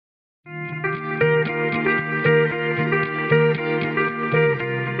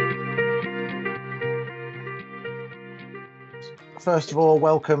First of all,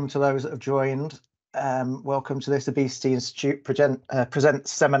 welcome to those that have joined. Welcome to this Obesity Institute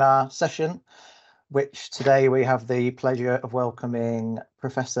Presents seminar session, which today we have the pleasure of welcoming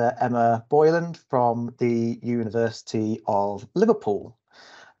Professor Emma Boyland from the University of Liverpool.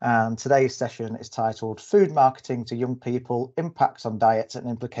 And today's session is titled Food Marketing to Young People, Impacts on Diets and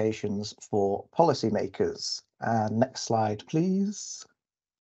Implications for Policymakers. Next slide, please.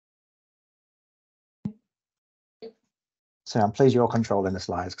 So I'm pleased you're controlling the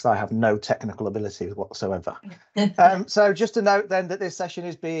slides because I have no technical ability whatsoever. So just to note then that this session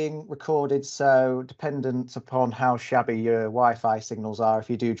is being recorded, so dependent upon how shabby your Wi-Fi signals are, if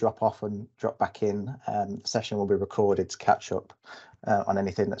you do drop off and drop back in, the session will be recorded to catch up on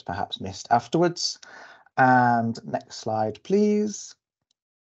anything that's perhaps missed afterwards. And next slide, please.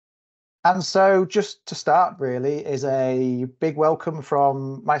 And so just to start really is a big welcome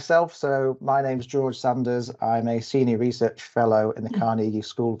from myself. So my name's George Sanders. I'm a senior research fellow in the Carnegie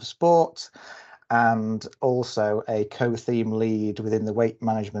School for Sport and also a co-theme lead within the weight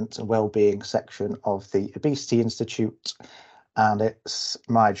management and wellbeing section of the Obesity Institute. And it's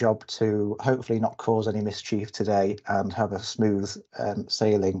my job to hopefully not cause any mischief today and have a smooth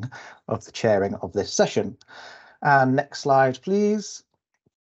sailing of the chairing of this session. And next slide, please.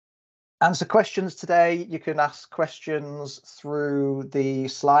 Answer questions today. You can ask questions through the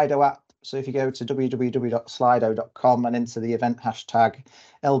Slido app. So if you go to www.slido.com and into the event hashtag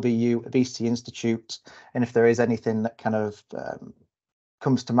LBU Obesity Institute, and if there is anything that kind of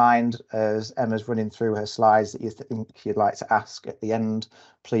comes to mind as Emma's running through her slides that you think you'd like to ask at the end,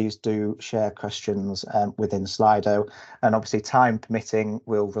 please do share questions within Slido. And obviously, time permitting,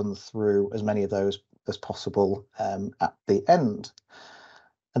 we'll run through as many of those as possible at the end.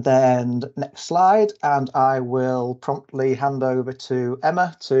 And then next slide, and I will promptly hand over to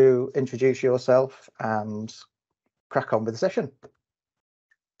Emma to introduce yourself and crack on with the session.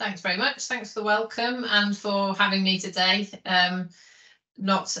 Thanks very much. Thanks for the welcome and for having me today.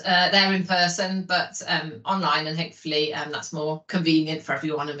 Not there in person, but online, and hopefully that's more convenient for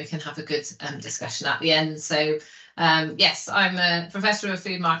everyone and we can have a good discussion at the end. So yes, I'm a Professor of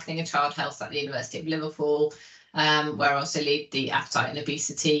Food Marketing and Child Health at the University of Liverpool. Where I also lead the Appetite and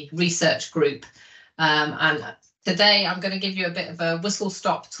Obesity Research Group. And today I'm going to give you a bit of a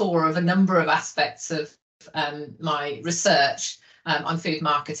whistle-stop tour of a number of aspects of my research on food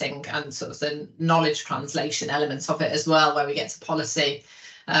marketing and sort of the knowledge translation elements of it as well, where we get to policy.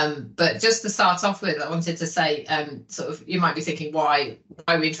 But just to start off with, I wanted to say, sort of, you might be thinking, why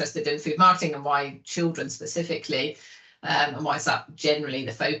are we interested in food marketing and why children specifically? And why is that generally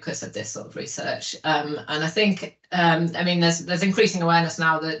the focus of this sort of research? And I think, I mean, there's increasing awareness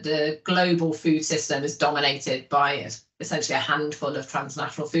now that the global food system is dominated by essentially a handful of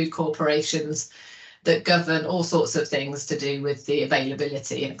transnational food corporations that govern all sorts of things to do with the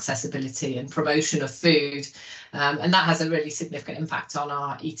availability and accessibility and promotion of food. And that has a really significant impact on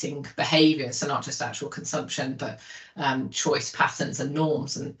our eating behaviours, so not just actual consumption, but choice patterns and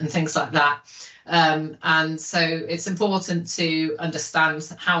norms and things like that. And so it's important to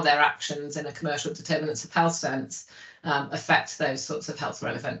understand how their actions in a commercial determinants of health sense affect those sorts of health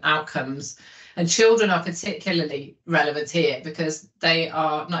relevant outcomes. And children are particularly relevant here because they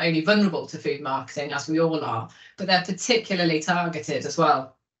are not only vulnerable to food marketing, as we all are, but they're particularly targeted as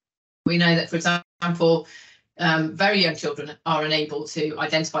well. We know that, for example, very young children are unable to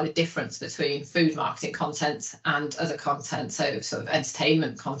identify the difference between food marketing content and other content, so sort of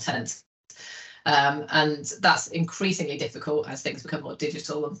entertainment content. And that's increasingly difficult as things become more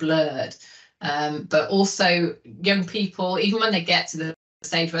digital and blurred. But also young people, even when they get to the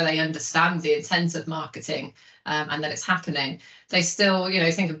stage where they understand the intent of marketing and that it's happening, they still, you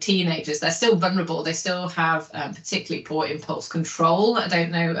know, think of teenagers, they're still vulnerable. They still have particularly poor impulse control. I don't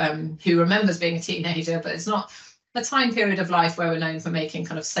know who remembers being a teenager, but it's not a time period of life where we're known for making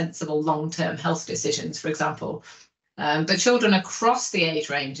kind of sensible long-term health decisions, for example. But children across the age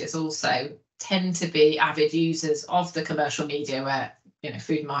ranges also tend to be avid users of the commercial media where, you know,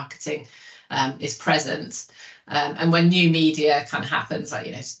 food marketing is present. And when new media kind of happens, like,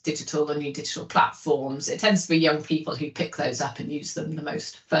 you know, digital and new digital platforms, it tends to be young people who pick those up and use them the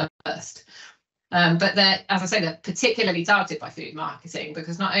most first. But they're, as I say, they're particularly targeted by food marketing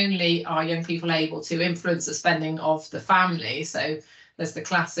because not only are young people able to influence the spending of the family, so there's the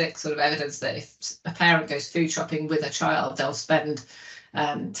classic sort of evidence that if a parent goes food shopping with a child, they'll spend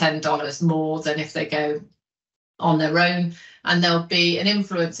 $10 more than if they go on their own, and there'll be an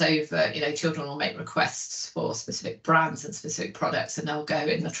influence over, you know, children will make requests for specific brands and specific products and they'll go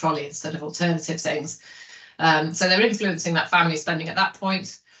in the trolley instead of alternative things. So they're influencing that family spending at that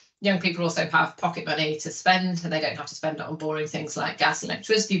point. young people also have pocket money to spend, and they don't have to spend it on boring things like gas and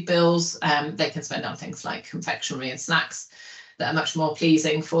electricity bills. They can spend on things like confectionery and snacks that are much more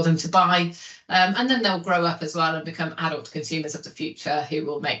pleasing for them to buy. And then they'll grow up as well and become adult consumers of the future who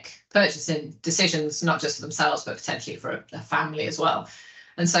will make purchasing decisions, not just for themselves, but potentially for a family as well.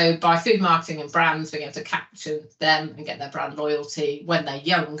 And so by food marketing and brands being able to capture them and get their brand loyalty when they're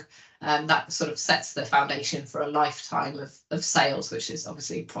young, that sort of sets the foundation for a lifetime of sales, which is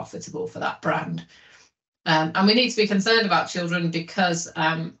obviously profitable for that brand. And we need to be concerned about children because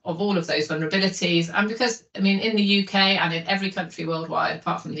of all of those vulnerabilities, and because, I mean, in the UK and in every country worldwide,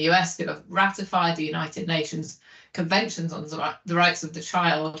 apart from the US, who have ratified the United Nations Conventions on the Rights of the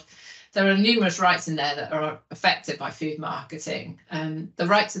Child, there are numerous rights in there that are affected by food marketing. The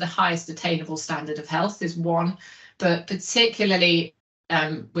right to the highest attainable standard of health is one, but particularly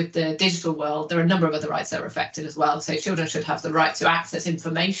with the digital world, there are a number of other rights that are affected as well. So children should have the right to access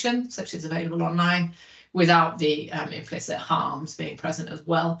information, such as available online, without the implicit harms being present as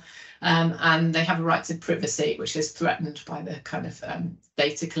well. And they have a right to privacy, which is threatened by the kind of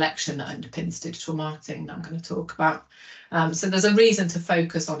data collection that underpins digital marketing that I'm going to talk about. So there's a reason to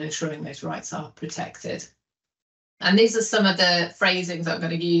focus on ensuring those rights are protected. And these are some of the phrasings that I'm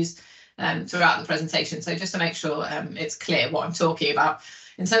going to use throughout the presentation. So just to make sure it's clear what I'm talking about.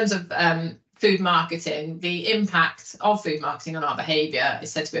 In terms of food marketing, the impact of food marketing on our behaviour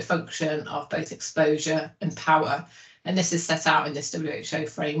is said to be a function of both exposure and power. And this is set out in this WHO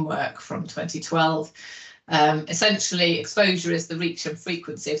framework from 2012. Essentially, exposure is the reach and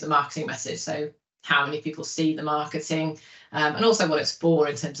frequency of the marketing message. So how many people see the marketing, and also what it's for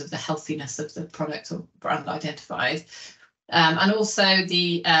in terms of the healthiness of the product or brand identified. And also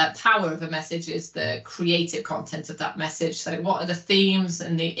the power of a message is the creative content of that message. So what are the themes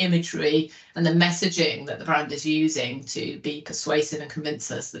and the imagery and the messaging that the brand is using to be persuasive and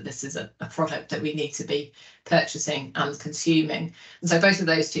convince us that this is a product that we need to be purchasing and consuming. And so both of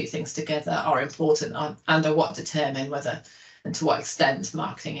those two things together are important and are what determine whether and to what extent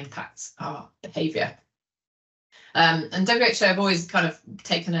marketing impacts our behaviour. And WHO have always kind of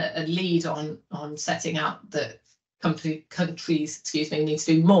taken a lead on setting out that countries need to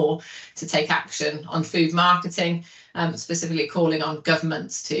do more to take action on food marketing, specifically calling on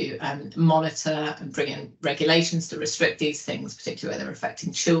governments to monitor and bring in regulations to restrict these things, particularly where they're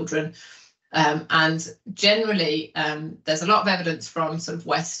affecting children. And generally, there's a lot of evidence from sort of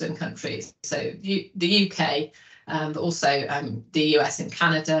Western countries, so the UK, but also the US and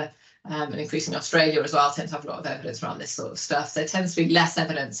Canada, and increasingly Australia as well, tend to have a lot of evidence around this sort of stuff. There tends to be less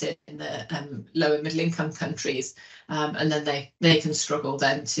evidence in the lower middle income countries, and then they can struggle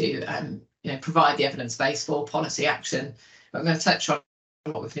then to provide the evidence base for policy action. But I'm going to touch on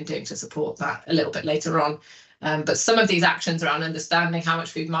what we've been doing to support that a little bit later on. But some of these actions around understanding how much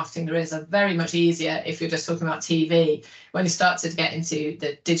food marketing there is are very much easier if you're just talking about TV. When you start to get into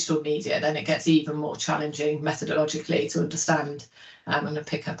the digital media, then it gets even more challenging methodologically to understand. I'm going to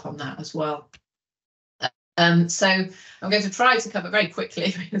pick up on that as well. So I'm going to try to cover very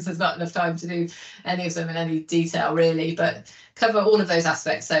quickly, because there's not enough time to do any of them in any detail really, but cover all of those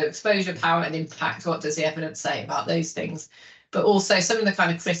aspects. So exposure, power and impact, what does the evidence say about those things? But also some of the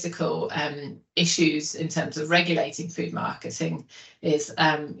kind of critical issues in terms of regulating food marketing is,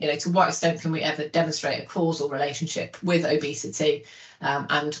 to what extent can we ever demonstrate a causal relationship with obesity,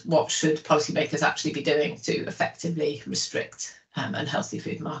 and what should policymakers actually be doing to effectively restrict unhealthy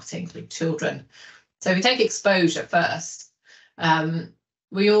food marketing with children. So if we take exposure first,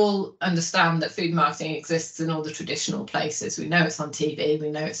 we all understand that food marketing exists in all the traditional places. We know it's on TV.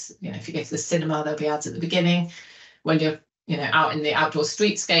 We know it's, if you go to the cinema, there'll be ads at the beginning. When you're out in the outdoor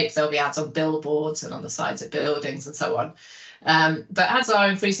streetscape, there'll be ads on billboards and on the sides of buildings and so on. But ads are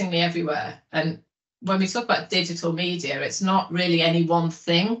increasingly everywhere. And when we talk about digital media, it's not really any one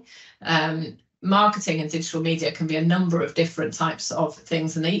thing. Marketing and digital media can be a number of different types of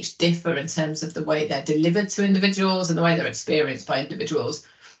things, and they each differ in terms of the way they're delivered to individuals and the way they're experienced by individuals.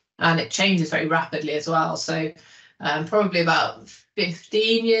 And it changes very rapidly as well. So probably about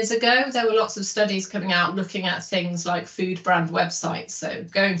 15 years ago, there were lots of studies coming out looking at things like food brand websites. So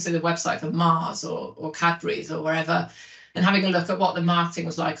going to the website for Mars or Cadbury's or wherever, and having a look at what the marketing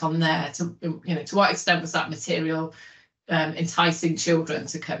was like on there. To what extent was that material enticing children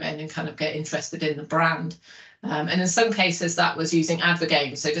to come in and kind of get interested in the brand. And in some cases that was using advert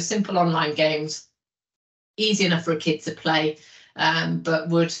games, so just simple online games, easy enough for a kid to play, but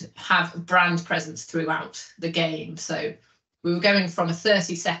would have brand presence throughout the game. So we were going from a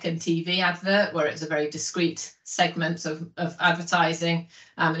 30-second TV advert where it's a very discrete segment of advertising,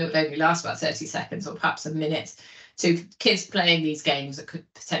 and it would only last about 30 seconds or perhaps a minute, to kids playing these games that could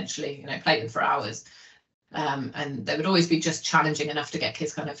potentially, play them for hours. And they would always be just challenging enough to get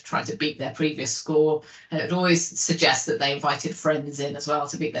kids kind of trying to beat their previous score. And it would always suggest that they invited friends in as well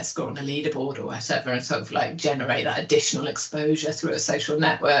to beat their score on a leaderboard or whatever, and sort of like generate that additional exposure through a social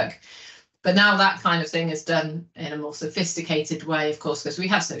network. But now that kind of thing is done in a more sophisticated way, of course, because we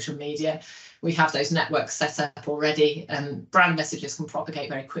have social media, we have those networks set up already, and brand messages can propagate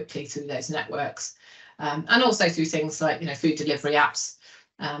very quickly through those networks. And also through things like, food delivery apps.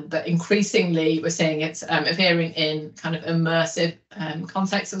 But increasingly, we're seeing it appearing in kind of immersive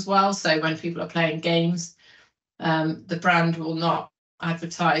contexts as well. So when people are playing games, the brand will not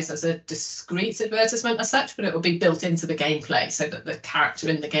advertise as a discrete advertisement as such, but it will be built into the gameplay so that the character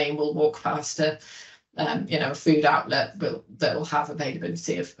in the game will walk past a food outlet that will have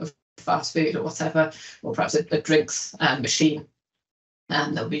availability of fast food or whatever, or perhaps a drinks machine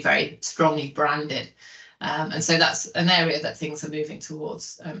that will be very strongly branded. And so that's an area that things are moving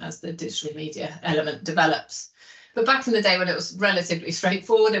towards as the digital media element develops. But back in the day when it was relatively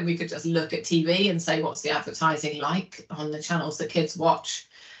straightforward and we could just look at TV and say, what's the advertising like on the channels that kids watch?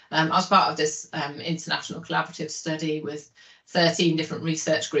 I was part of this international collaborative study with 13 different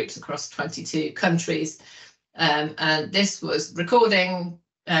research groups across 22 countries. And this was recording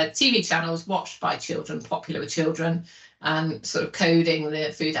TV channels watched by children, popular with children, and sort of coding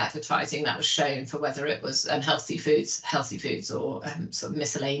the food advertising that was shown for whether it was unhealthy foods, healthy foods, or sort of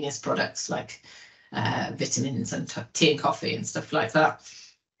miscellaneous products like vitamins and tea and coffee and stuff like that.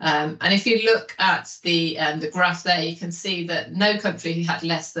 And if you look at the graph there, you can see that no country had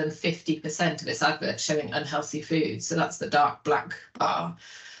less than 50% of its adverts showing unhealthy foods. So that's the dark black bar.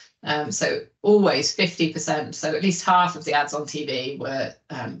 So always 50%, so at least half of the ads on TV were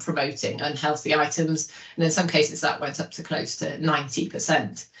promoting unhealthy items, and in some cases that went up to close to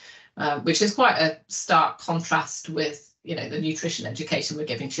 90%, which is quite a stark contrast with the nutrition education we're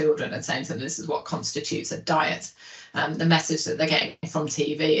giving children and saying that this is what constitutes a diet. The message that they're getting from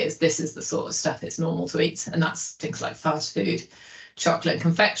TV is this is the sort of stuff it's normal to eat, and that's things like fast food, chocolate and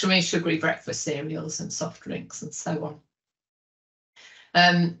confectionery, sugary breakfast cereals and soft drinks and so on.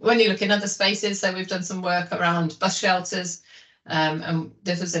 When you look in other spaces, so we've done some work around bus shelters, and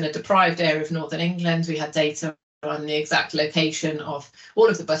this was in a deprived area of northern England. We had data on the exact location of all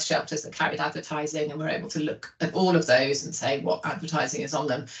of the bus shelters that carried advertising, and we're able to look at all of those and say what advertising is on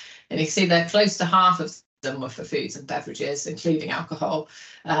them. And you can see that close to half of them were for foods and beverages, including alcohol,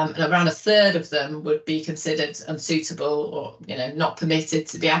 and around a third of them would be considered unsuitable or not permitted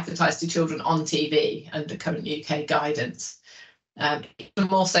to be advertised to children on TV under current UK guidance. Even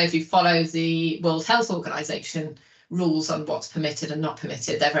more so if you follow the World Health Organization rules on what's permitted and not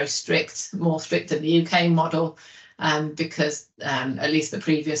permitted. They're very strict, more strict than the UK model, because at least the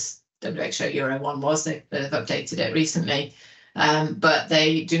previous WHO Euro 1 was, they've updated it recently, but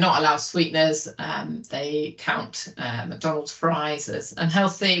they do not allow sweeteners. They count McDonald's fries as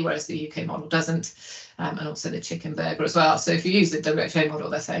unhealthy, whereas the UK model doesn't, and also the chicken burger as well. So if you use the WHO model,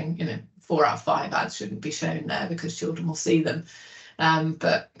 they're saying 4 out of 5 ads shouldn't be shown there because children will see them.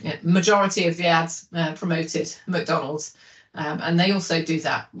 But majority of the ads promoted McDonald's, and they also do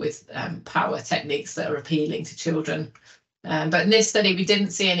that with power techniques that are appealing to children. But in this study, we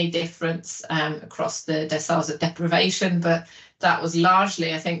didn't see any difference across the deciles of deprivation, but that was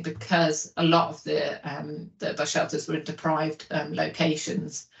largely, I think, because a lot of the bus shelters were in deprived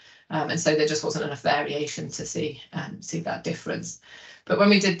locations, and so there just wasn't enough variation to see that difference. But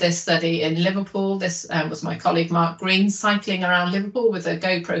when we did this study in Liverpool, this was my colleague Mark Green cycling around Liverpool with a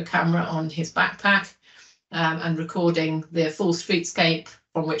GoPro camera on his backpack and recording the full streetscape,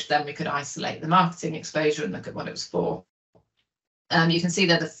 from which then we could isolate the marketing exposure and look at what it was for. You can see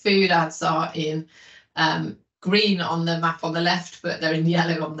that the food ads are in green on the map on the left, but they're in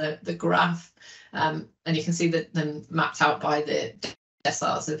yellow on the graph. And you can see that them mapped out by the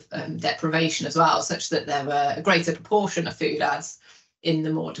deciles of deprivation as well, such that there were a greater proportion of food ads in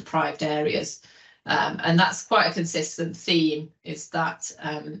the more deprived areas. And that's quite a consistent theme, is that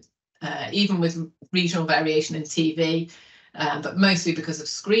even with regional variation in TV, but mostly because of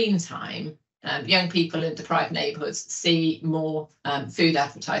screen time, young people in deprived neighbourhoods see more food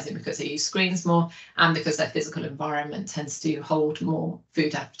advertising because they use screens more, and because their physical environment tends to hold more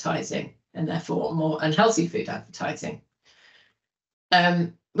food advertising and therefore more unhealthy food advertising.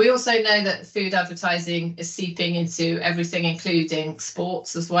 We also know that food advertising is seeping into everything, including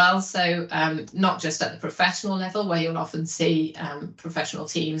sports as well. So not just at the professional level, where you'll often see professional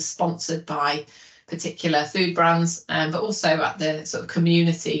teams sponsored by particular food brands, but also at the sort of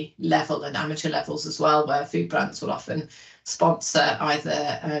community level and amateur levels as well, where food brands will often sponsor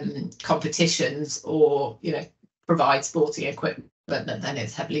either competitions or provide sporting equipment, and then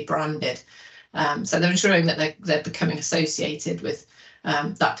it's heavily branded. So they're ensuring that they're becoming associated with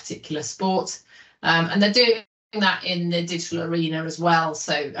that particular sport, and they're doing that in the digital arena as well.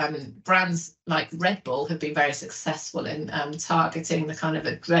 So brands like Red Bull have been very successful in targeting the kind of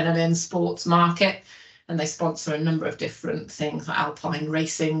adrenaline sports market, and they sponsor a number of different things like alpine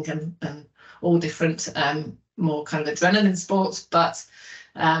racing and all different more kind of adrenaline sports. But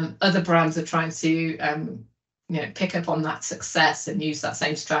other brands are trying to pick up on that success and use that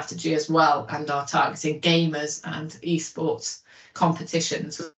same strategy as well, and are targeting gamers and esports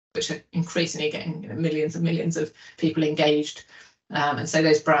competitions, which are increasingly getting millions and millions of people engaged. And so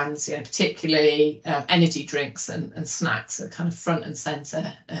those brands, particularly energy drinks and snacks, are kind of front and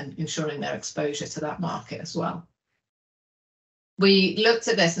centre and ensuring their exposure to that market as well. We looked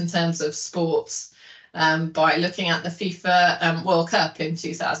at this in terms of sports by looking at the FIFA World Cup in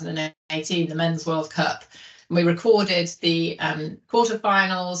 2018, the Men's World Cup. And we recorded the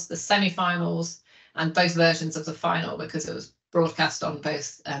quarterfinals, the semi-finals, and both versions of the final, because it was broadcast on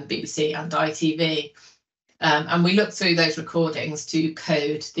both BBC and ITV. And we looked through those recordings to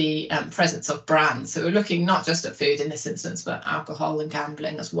code the presence of brands. So we're looking not just at food in this instance, but alcohol and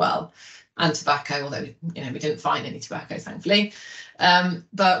gambling as well, and tobacco, although we didn't find any tobacco, thankfully.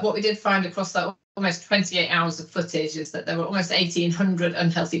 But what we did find across that almost 28 hours of footage is that there were almost 1,800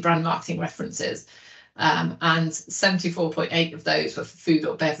 unhealthy brand marketing references. And 74.8 of those were for food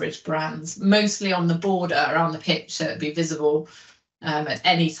or beverage brands, mostly on the border around the pitch, so it'd be visible at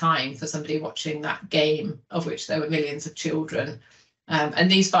any time for somebody watching that game, of which there were millions of children.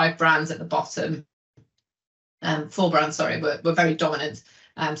 And these 5 brands at the bottom, 4 brands, sorry, were very dominant.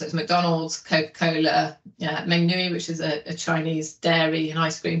 So it's McDonald's, Coca-Cola, Mengniu, which is a Chinese dairy and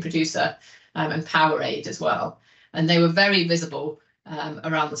ice cream producer, and Powerade as well. And they were very visible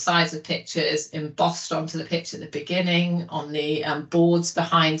around the sides of pitches, embossed onto the pitch at the beginning, on the boards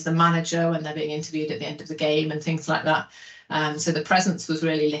behind the manager when they're being interviewed at the end of the game and things like that. So the presence was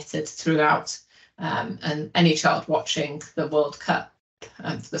really littered throughout, and any child watching the World Cup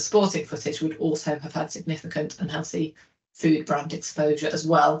for the sporting footage would also have had significant and healthy food brand exposure as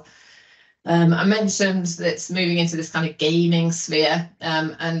well. I mentioned that it's moving into this kind of gaming sphere,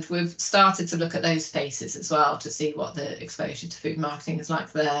 and we've started to look at those spaces as well to see what the exposure to food marketing is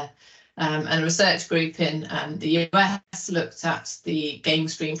like there. And a research group in the US looked at the game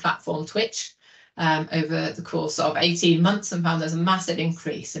stream platform Twitch over the course of 18 months and found there's a massive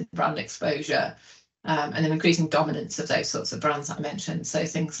increase in brand exposure and an increasing dominance of those sorts of brands that I mentioned. So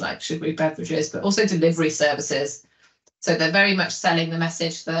things like sugary beverages, but also delivery services. So they're very much selling the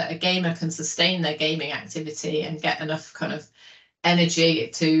message that a gamer can sustain their gaming activity and get enough kind of energy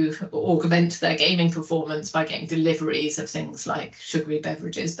to augment their gaming performance by getting deliveries of things like sugary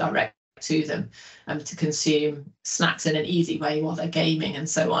beverages direct to them, to consume snacks in an easy way while they're gaming and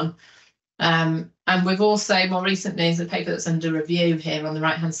so on. And we've also more recently, as a paper that's under review here on the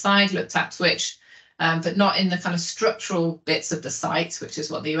right hand side, looked at Twitch, but not in the kind of structural bits of the site, which is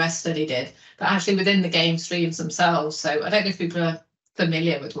what the US study did, but actually within the game streams themselves. So I don't know if people are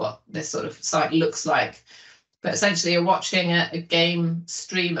familiar with what this sort of site looks like, but essentially you're watching a game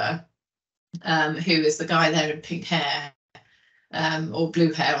streamer who is the guy there in pink hair or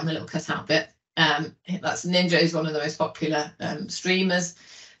blue hair on the little cutout bit. That's Ninja, who's one of the most popular streamers.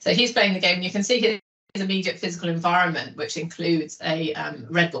 So he's playing the game, and you can see his immediate physical environment, which includes a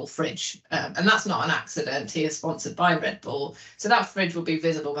Red Bull fridge, and that's not an accident. He is sponsored by Red Bull, so that fridge will be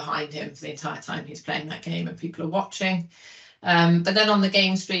visible behind him for the entire time he's playing that game and people are watching. But then on the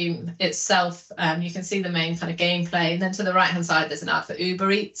game stream itself, you can see the main kind of gameplay, and then to the right hand side there's an ad for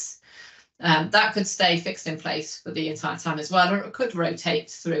Uber Eats. That could stay fixed in place for the entire time as well, or it could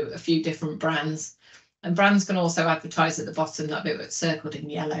rotate through a few different brands. And brands can also advertise at the bottom, that bit that's circled in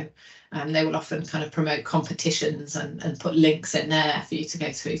yellow. They will often kind of promote competitions and put links in there for you to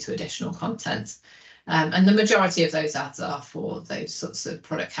go through to additional content. And the majority of those ads are for those sorts of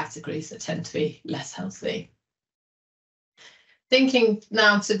product categories that tend to be less healthy. Thinking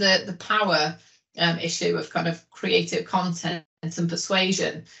now to the power issue of kind of creative content and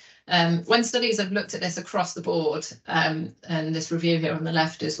persuasion. When studies have looked at this across the board, and this review here on the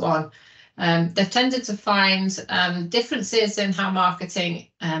left is one, they've tended to find differences in how marketing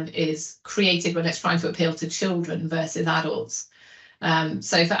is created when it's trying to appeal to children versus adults.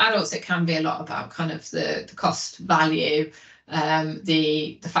 So for adults, it can be a lot about kind of the cost value,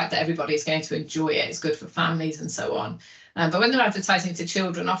 the fact that everybody's going to enjoy it, it's good for families and so on. But when they're advertising to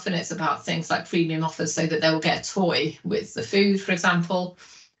children, often it's about things like premium offers so that they will get a toy with the food, for example,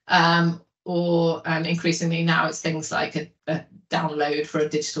 or increasingly now it's things like a download for a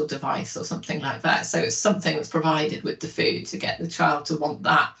digital device or something like that. So it's something that's provided with the food to get the child to want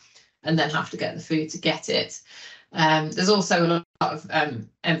that and then have to get the food to get it. There's also a lot of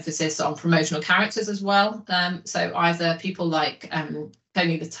emphasis on promotional characters as well. So either people like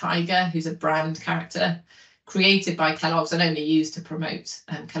Tony the Tiger, who's a brand character created by Kellogg's and only used to promote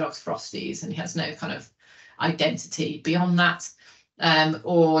Kellogg's Frosties, and he has no kind of identity beyond that,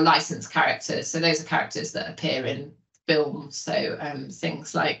 or licensed characters. So those are characters that appear in films. So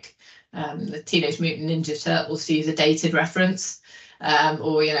things like the Teenage Mutant Ninja Turtles, to use a dated reference,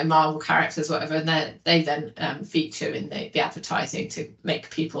 or Marvel characters, whatever, and they then feature in the advertising to make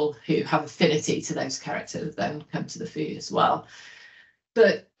people who have affinity to those characters then come to the food as well.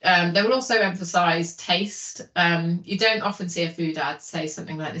 But they will also emphasise taste. You don't often see a food ad say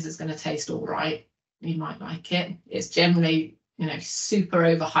something like, this is going to taste all right, you might like it. It's generally super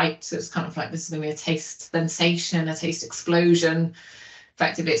overhyped, so it's kind of like, this is going to be a taste sensation, a taste explosion.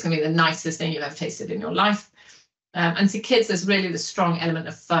 Effectively, it's going to be the nicest thing you've ever tasted in your life. And to kids, there's really the strong element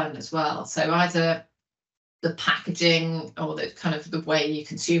of fun as well. So either the packaging or the kind of the way you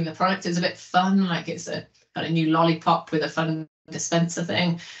consume the product is a bit fun, like it's a kind of new lollipop with a fun dispenser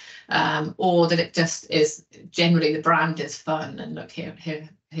thing, or that it just is generally the brand is fun, and look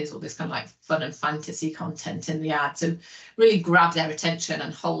here's all this kind of like fun and fantasy content in the ad to really grab their attention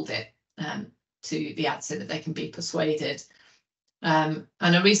and hold it to the ad so that they can be persuaded. And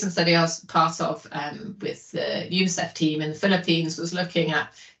a recent study I was part of with the UNICEF team in the Philippines was looking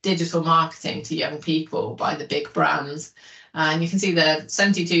at digital marketing to young people by the big brands. And you can see that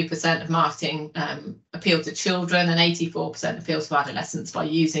 72% of marketing appeal to children and 84% appeal to adolescents by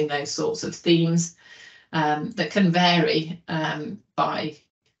using those sorts of themes that can vary by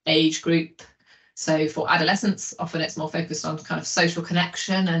age group. So for adolescents, often it's more focused on kind of social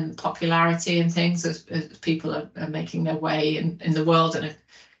connection and popularity and things as people are making their way in the world and are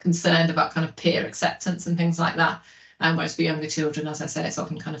concerned about kind of peer acceptance and things like that. Whereas for younger children, as I say, it's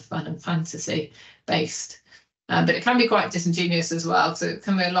often kind of fun and fantasy based. But it can be quite disingenuous as well. So it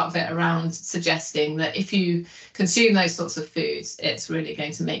can be a lot of it around suggesting that if you consume those sorts of foods, it's really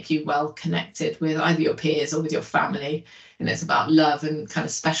going to make you well connected with either your peers or with your family. And it's about love and kind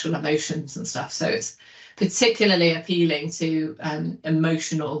of special emotions and stuff. So it's particularly appealing to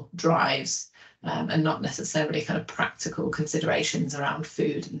emotional drives and not necessarily kind of practical considerations around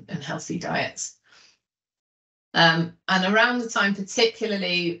food and healthy diets. And around the time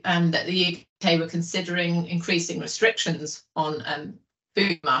particularly that the UK were considering increasing restrictions on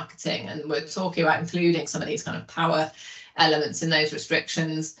food marketing, and we're talking about including some of these kind of power elements in those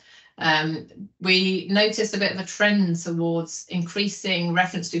restrictions, we noticed a bit of a trend towards increasing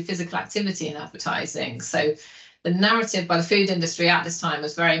reference to physical activity in advertising. So the narrative by the food industry at this time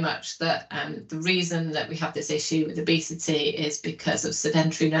was very much that the reason that we have this issue with obesity is because of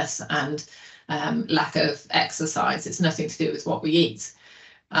sedentariness and lack of exercise. It's nothing to do with what we eat.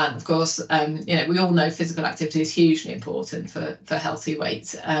 And of course, we all know physical activity is hugely important for healthy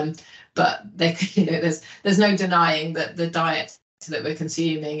weight. But there's no denying that the diet that we're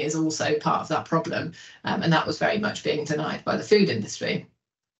consuming is also part of that problem. And that was very much being denied by the food industry.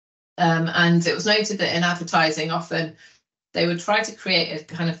 And it was noted that in advertising, often they would try to create a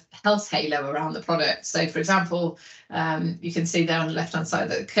kind of health halo around the product. So, for example, you can see there on the left-hand side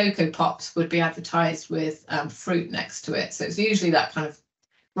that Cocoa Pops would be advertised with fruit next to it. So it's usually that kind of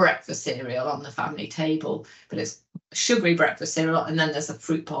breakfast cereal on the family table, but it's sugary breakfast cereal, and then there's a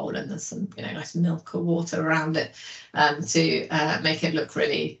fruit bowl and there's some nice milk or water around it to make it look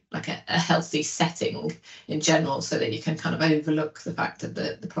really like a healthy setting in general, so that you can kind of overlook the fact that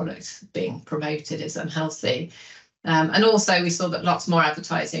the product being promoted is unhealthy. And also we saw that lots more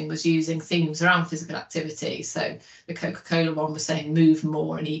advertising was using themes around physical activity. So the Coca-Cola one was saying move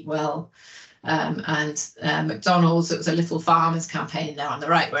more and eat well. And McDonald's, it was a Little Farmers campaign there on the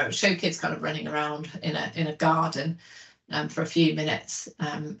right, where it would show kids kind of running around in a garden for a few minutes,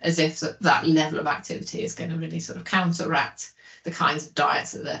 as if that level of activity is going to really sort of counteract the kinds of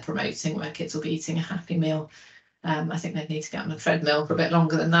diets that they're promoting, where kids will be eating a Happy Meal. I think they need to get on a treadmill for a bit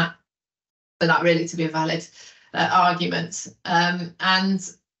longer than that, for that really to be a valid argument. And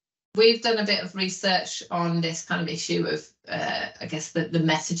we've done a bit of research on this kind of issue of, I guess, the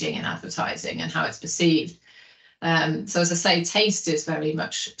messaging in advertising and how it's perceived. So as I say, taste is very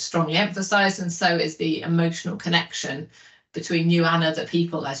much strongly emphasised, and so is the emotional connection between you and other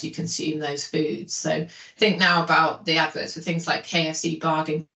people as you consume those foods. So think now about the adverts for things like KFC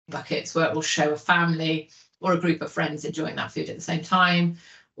bargain buckets, where it will show a family or a group of friends enjoying that food at the same time,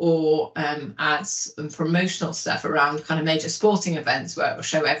 or ads and promotional stuff around kind of major sporting events where it will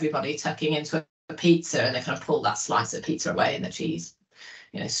show everybody tucking into a pizza and they kind of pull that slice of pizza away and the cheese,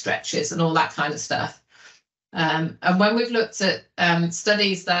 stretches and all that kind of stuff. And when we've looked at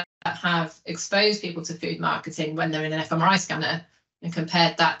studies that have exposed people to food marketing when they're in an fMRI scanner and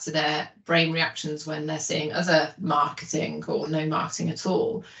compared that to their brain reactions when they're seeing other marketing or no marketing at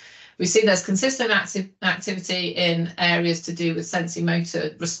all, we see there's consistent activity in areas to do with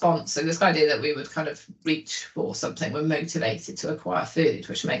sensory-motor response. So this idea that we would kind of reach for something, we're motivated to acquire food,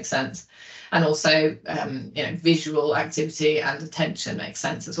 which makes sense. And also, visual activity and attention makes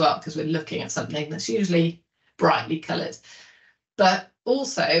sense as well, because we're looking at something that's usually brightly coloured. But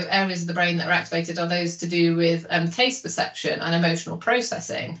also areas of the brain that are activated are those to do with taste perception and emotional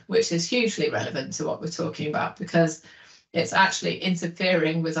processing, which is hugely relevant to what we're talking about, because it's actually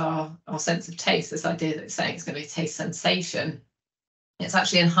interfering with our sense of taste. This idea that it's saying it's going to be a taste sensation, it's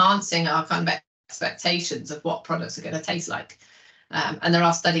actually enhancing our kind of expectations of what products are going to taste like. And there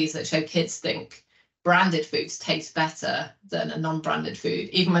are studies that show kids think branded foods taste better than a non-branded food,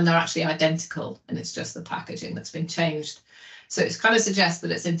 even when they're actually identical and it's just the packaging that's been changed. So it kind of suggests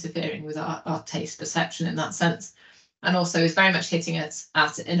that it's interfering with our taste perception in that sense, and also is very much hitting it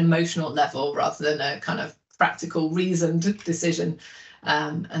at an emotional level rather than a kind of practical, reasoned decision.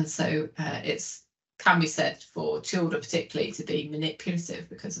 And so it can be said for children particularly to be manipulative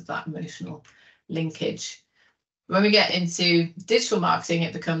because of that emotional linkage. When we get into digital marketing,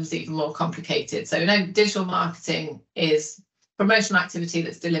 it becomes even more complicated. So digital marketing is promotional activity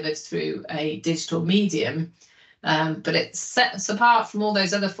that's delivered through a digital medium, but it sets apart from all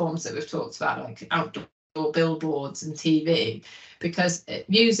those other forms that we've talked about, like outdoor billboards and TV, because it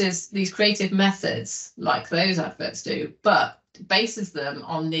uses these creative methods like those adverts do, but bases them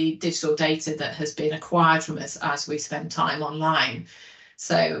on the digital data that has been acquired from us as we spend time online.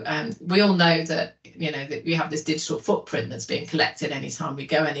 So we all know that, that we have this digital footprint that's being collected anytime we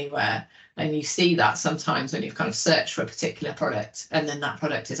go anywhere. And you see that sometimes when you've kind of searched for a particular product and then that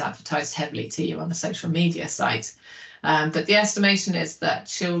product is advertised heavily to you on a social media site. But the estimation is that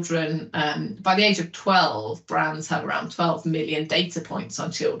children, by the age of 12, brands have around 12 million data points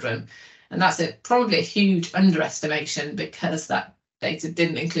on children. And that's probably a huge underestimation, because that data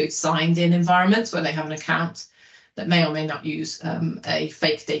didn't include signed in environments where they have an account that may or may not use a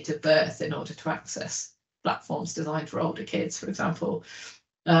fake date of birth in order to access platforms designed for older kids, for example.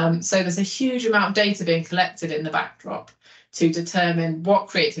 So there's a huge amount of data being collected in the backdrop to determine what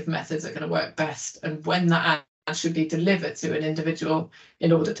creative methods are going to work best and when that ad should be delivered to an individual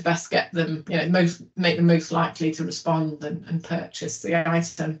in order to best get them, make them most likely to respond and purchase the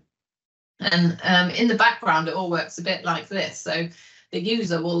item. And in the background, it all works a bit like this. So the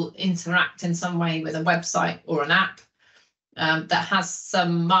user will interact in some way with a website or an app that has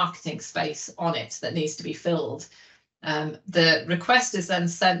some marketing space on it that needs to be filled. The request is then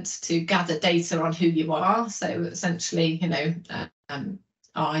sent to gather data on who you are. So essentially,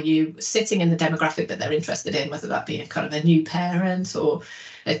 are you sitting in the demographic that they're interested in, whether that be a kind of a new parent or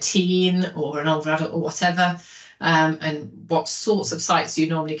a teen or an older adult or whatever, and what sorts of sites do you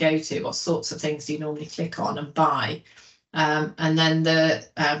normally go to, what sorts of things do you normally click on and buy. And then the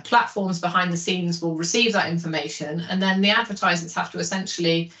platforms behind the scenes will receive that information, and then the advertisers have to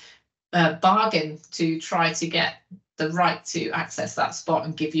essentially bargain to try to get the right to access that spot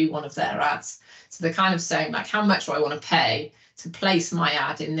and give you one of their ads. So they're kind of saying, like, how much do I want to pay to place my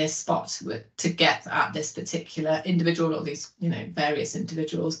ad in this spot to get at this particular individual or these, various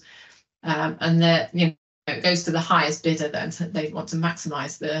individuals. And it goes to the highest bidder then. So they want to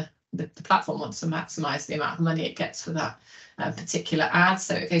maximize the platform wants to maximize the amount of money it gets for that particular ad.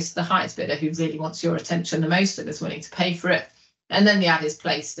 So it goes to the highest bidder who really wants your attention the most and is willing to pay for it. And then the ad is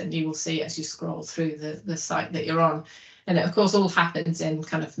placed, and you will see as you scroll through the site that you're on. And it, of course, all happens in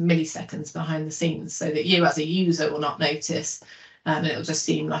kind of milliseconds behind the scenes, so that you as a user will not notice. And it'll just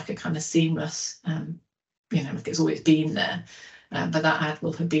seem like a kind of seamless, like it's always been there. But that ad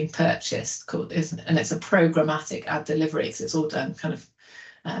will have been purchased, and it's a programmatic ad delivery, because it's all done kind of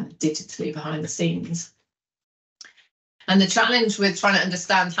digitally behind the scenes. And the challenge with trying to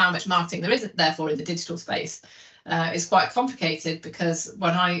understand how much marketing there is therefore in the digital space is quite complicated, because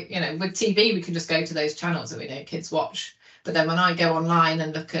when with TV, we can just go to those channels that we know kids watch. But then when I go online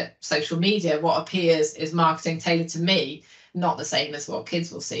and look at social media, what appears is marketing tailored to me, not the same as what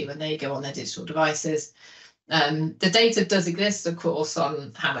kids will see when they go on their digital devices. The data does exist, of course,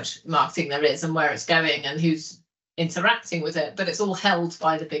 on how much marketing there is and where it's going and who's interacting with it, but it's all held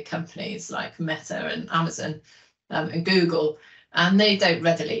by the big companies like Meta and Amazon and Google. and they don't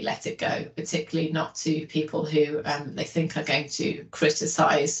readily let it go, particularly not to people who they think are going to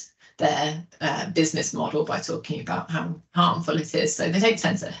criticise their business model by talking about how harmful it is. So they don't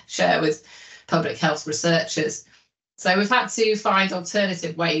tend to share with public health researchers. So we've had to find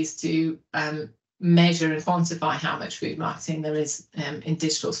alternative ways to measure and quantify how much food marketing there is in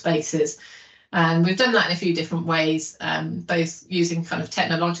digital spaces. And we've done that in a few different ways, both using kind of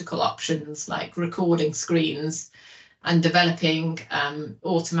technological options like recording screens and developing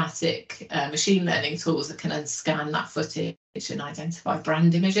automatic machine learning tools that can then scan that footage and identify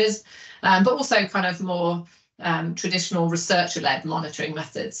brand images, but also kind of more traditional researcher-led monitoring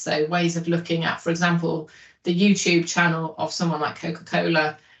methods. So ways of looking at, for example, the YouTube channel of someone like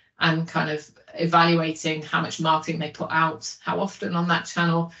Coca-Cola and kind of evaluating how much marketing they put out, how often on that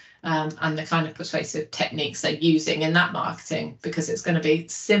channel, and the kind of persuasive techniques they're using in that marketing, because it's going to be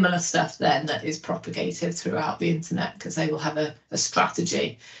similar stuff then that is propagated throughout the internet, because they will have a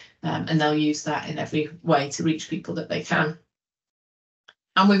strategy and they'll use that in every way to reach people that they can.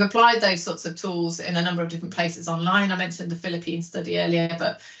 And we've applied those sorts of tools in a number of different places online. I mentioned the Philippines study earlier,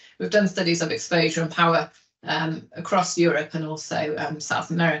 but we've done studies of exposure and power across Europe and also South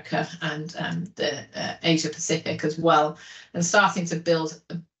America and the Asia Pacific as well, and starting to build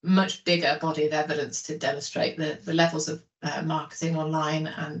a much bigger body of evidence to demonstrate the levels of marketing online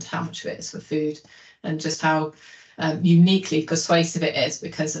and how much of it is for food, and just how uniquely persuasive it is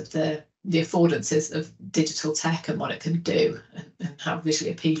because of the affordances of digital tech and what it can do, and how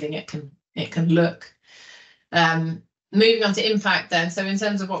visually appealing it can look. Moving on to impact then. So in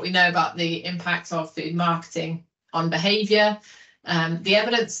terms of what we know about the impact of food marketing on behaviour, the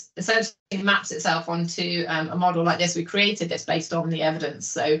evidence essentially maps itself onto a model like this. We created this based on the evidence.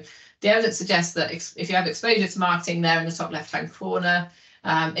 So the evidence suggests that if you have exposure to marketing there in the top left-hand corner,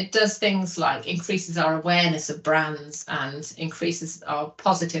 it does things like increases our awareness of brands and increases our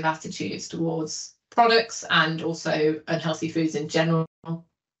positive attitudes towards products and also unhealthy foods in general.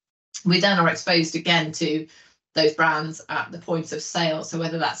 We then are exposed again to those brands at the point of sale. So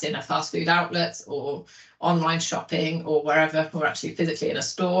whether that's in a fast food outlet or online shopping or wherever, or actually physically in a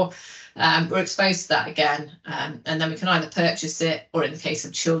store, we're exposed to that again. And then we can either purchase it, or in the case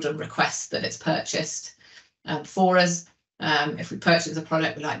of children, request that it's purchased for us. If we purchase a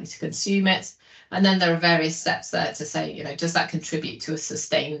product, we're likely to consume it. And then there are various steps there to say, you know, does that contribute to a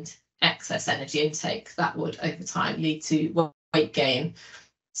sustained excess energy intake that would over time lead to weight gain?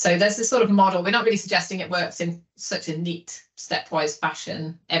 So there's this sort of model. We're not really suggesting it works in such a neat stepwise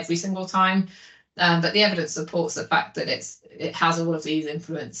fashion every single time, but the evidence supports the fact that it has all of these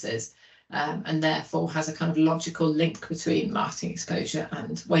influences, and therefore has a kind of logical link between marketing exposure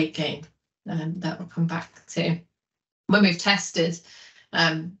and weight gain, that we'll come back to. When we've tested,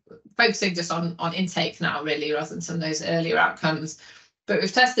 focusing just on intake now really, rather than some of those earlier outcomes, but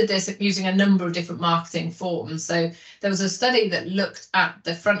we've tested this using a number of different marketing forms. So there was a study that looked at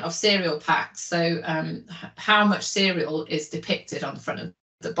the front of cereal packs. So how much cereal is depicted on the front of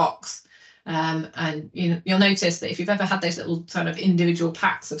the box. And you'll notice that if you've ever had those little kind of individual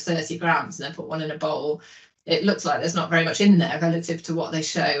packs of 30 grams and then put one in a bowl, it looks like there's not very much in there relative to what they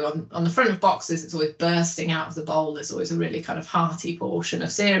show. On the front of boxes, it's always bursting out of the bowl. There's always a really kind of hearty portion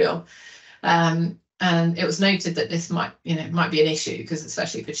of cereal. And it was noted that this might be an issue, because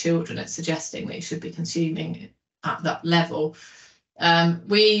especially for children, it's suggesting that you should be consuming at that level.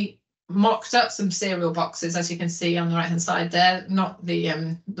 We mocked up some cereal boxes, as you can see on the right hand side there. Not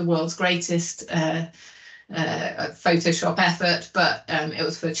the world's greatest Photoshop effort, but it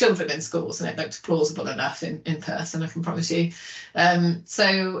was for children in schools, and it looked plausible enough in person, I can promise you.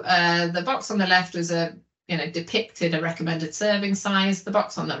 So the box on the left was depicted a recommended serving size. The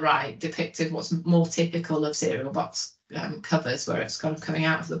box on the right depicted what's more typical of cereal box covers, where it's kind of coming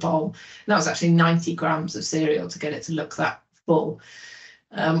out of the bowl. And that was actually 90 grams of cereal to get it to look that full.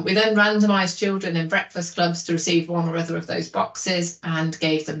 We then randomised children in breakfast clubs to receive one or other of those boxes, and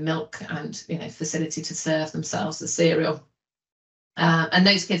gave them milk and facility to serve themselves the cereal. And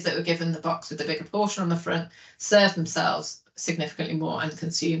those kids that were given the box with the bigger portion on the front served themselves significantly more and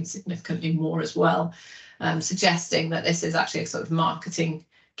consumed significantly more as well. Suggesting that this is actually a sort of marketing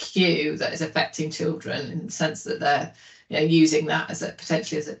cue that is affecting children, in the sense that they're using that as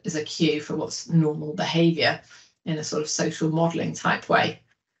potentially as a cue for what's normal behaviour in a sort of social modelling type way.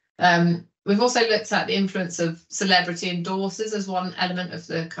 We've also looked at the influence of celebrity endorsers as one element of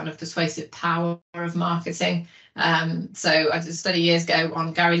the kind of persuasive power of marketing. So I did a study years ago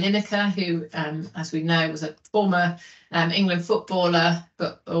on Gary Lineker, who, as we know, was a former England footballer,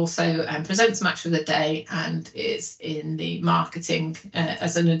 but also presents Match of the Day and is in the marketing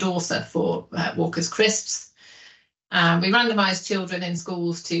as an endorser for Walker's Crisps. We randomised children in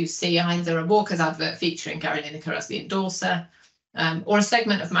schools to see either a Walker's advert featuring Gary Lineker as the endorser, or a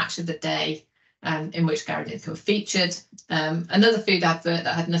segment of Match of the Day in which Gary Lineker was featured, another food advert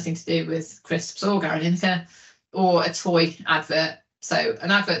that had nothing to do with crisps or Gary Lineker, or a toy advert. So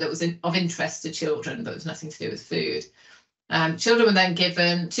an advert that was of interest to children but was nothing to do with food. Children were then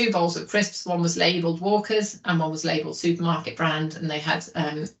given 2 bowls of crisps. One was labelled Walker's and one was labelled supermarket brand, and they had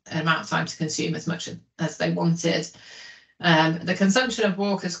an amount of time to consume as much as they wanted. The consumption of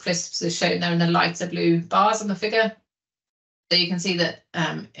Walker's crisps is shown there in the lighter blue bars on the figure. So you can see that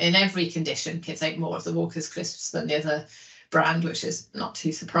in every condition, kids ate more of the Walker's crisps than the other brand, which is not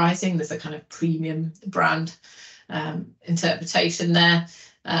too surprising. There's a kind of premium brand interpretation there.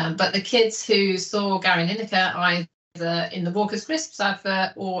 But the kids who saw Gary Lineker either in the Walker's crisps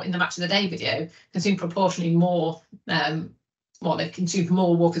advert or in the Match of the Day video consumed proportionally more, they consumed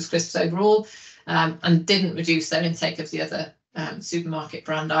more Walker's crisps overall, and didn't reduce their intake of the other supermarket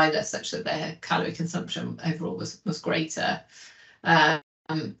brand either, such that their calorie consumption overall was greater. And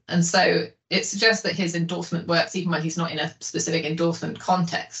so it suggests that his endorsement works even when he's not in a specific endorsement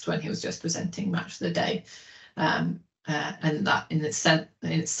context, when he was just presenting Match of the Day. And that in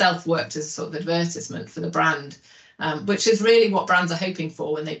itself worked as a sort of advertisement for the brand, which is really what brands are hoping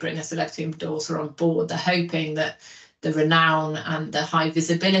for when they bring a celebrity endorser on board. They're hoping that the renown and the high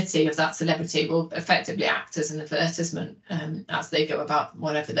visibility of that celebrity will effectively act as an advertisement as they go about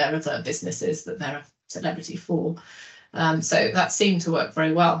whatever their other business is that they're a celebrity for. So that seemed to work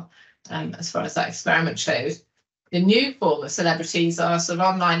very well as far as that experiment showed. The new form of celebrities are sort of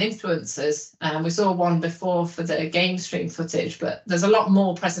online influencers. We saw one before for the game stream footage, but there's a lot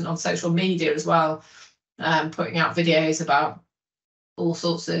more present on social media as well, putting out videos about all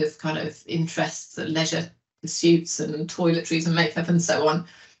sorts of kind of interests and leisure pursuits and toiletries and makeup and so on.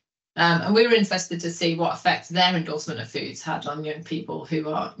 And we were interested to see what effect their endorsement of foods had on young people who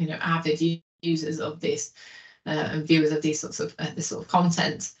are, avid users of this and viewers of this sort of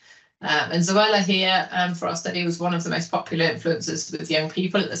content. And Zoella here for our study was one of the most popular influencers with young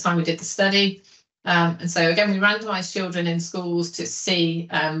people at the time we did the study. And so again, we randomised children in schools to see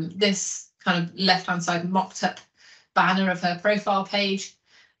this kind of left-hand side mocked up banner of her profile page,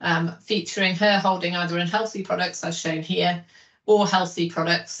 featuring her holding either unhealthy products, as shown here, or healthy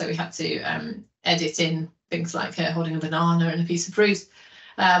products. So we had to edit in things like her holding a banana and a piece of fruit,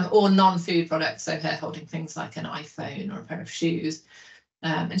 or non-food products, so her holding things like an iPhone or a pair of shoes.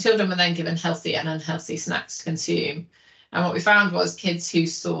 And children were then given healthy and unhealthy snacks to consume. And what we found was kids who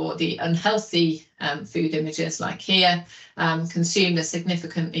saw the unhealthy food images, like here, consumed a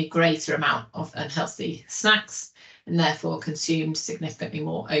significantly greater amount of unhealthy snacks and therefore consumed significantly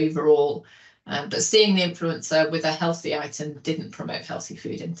more overall. But seeing the influencer with a healthy item didn't promote healthy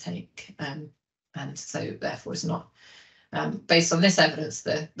food intake. And so therefore it's not, based on this evidence,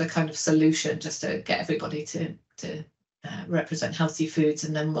 the kind of solution just to get everybody to represent healthy foods,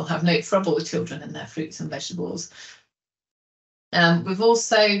 and then we'll have no trouble with children and their fruits and vegetables. We've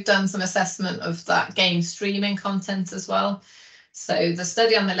also done some assessment of that game streaming content as well. So the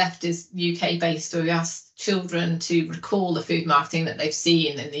study on the left is UK based, where we asked children to recall the food marketing that they've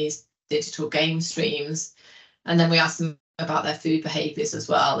seen in these digital game streams, and then we asked them about their food behaviours as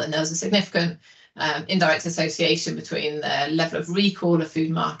well. And there was a significant indirect association between their level of recall of food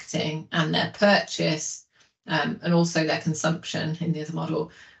marketing and their purchase, and also their consumption in the other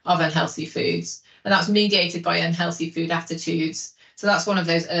model of unhealthy foods. And that's mediated by unhealthy food attitudes. So that's one of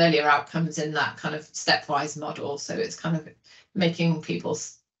those earlier outcomes in that kind of stepwise model. So it's kind of making people,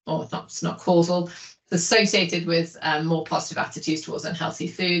 or it's not causal, it's associated with more positive attitudes towards unhealthy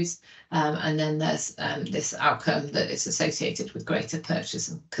foods. And then there's this outcome that is associated with greater purchase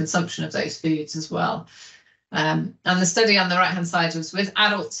and consumption of those foods as well. And the study on the right-hand side was with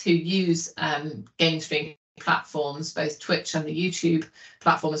adults who use game streaming platforms, both Twitch and the YouTube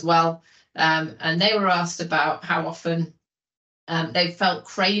platform as well. And they were asked about how often they felt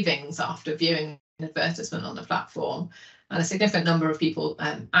cravings after viewing an advertisement on the platform. And a significant number of people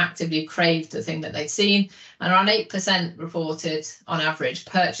actively craved the thing that they'd seen. And around 8% reported, on average,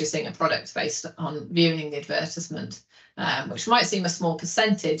 purchasing a product based on viewing the advertisement, which might seem a small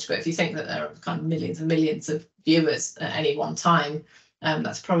percentage, but if you think that there are kind of millions and millions of viewers at any one time,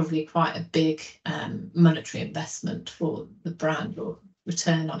 that's probably quite a big monetary investment for the brand, or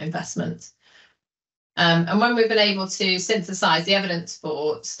return on investment. And when we've been able to synthesize the evidence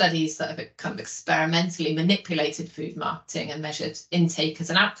for studies that have kind of experimentally manipulated food marketing and measured intake as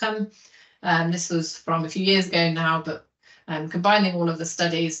an outcome, this was from a few years ago now, but combining all of the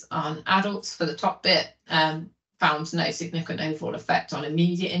studies on adults for the top bit, found no significant overall effect on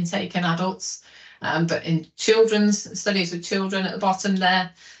immediate intake in adults. But in children's studies with children at the bottom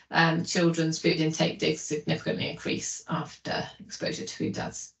there, children's food intake did significantly increase after exposure to food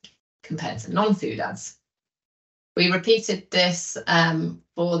ads compared to non-food ads. We repeated this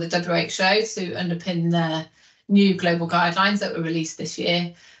for the WHO to underpin their new global guidelines that were released this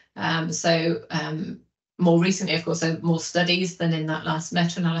year. More recently, of course, there were more studies than in that last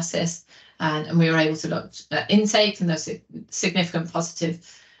meta-analysis, and we were able to look at intake, and there's significant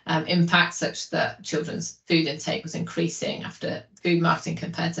positive impact such that children's food intake was increasing after food marketing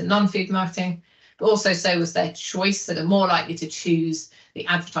compared to non-food marketing, but also so was their choice, that are more likely to choose the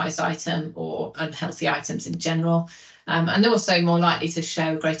advertised item or unhealthy items in general, and also more likely to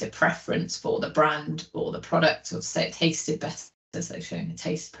show greater preference for the brand or the product, or say it tasted better, so showing a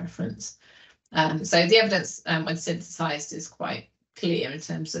taste preference. So the evidence, when synthesized, is quite clear in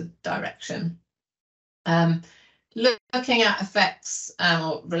terms of direction. Looking at effects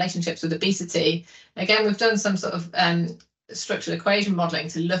or relationships with obesity, again, we've done some sort of structural equation modelling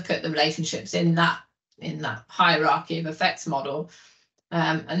to look at the relationships in that hierarchy of effects model.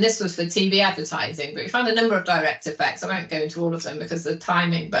 And this was for TV advertising, but we found a number of direct effects. I won't go into all of them because of the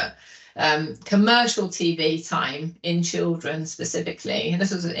timing, but commercial TV time in children specifically, and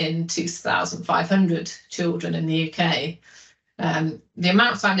this was in 2,500 children in the UK. The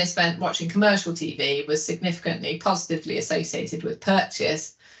amount of time they spent watching commercial TV was significantly positively associated with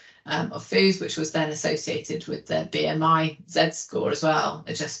purchase of foods, which was then associated with their BMI Z score as well,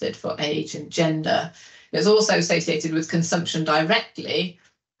 adjusted for age and gender. It was also associated with consumption directly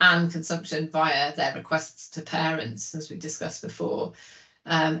and consumption via their requests to parents, as we discussed before.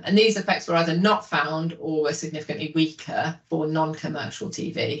 And these effects were either not found or were significantly weaker for non-commercial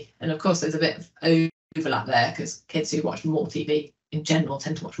TV. And of course, there's a bit of overlap there because kids who watch more TV in general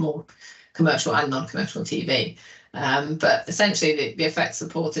tend to watch more commercial and non-commercial TV. But essentially, the effects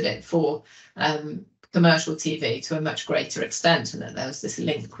supported it for commercial TV to a much greater extent, and that there was this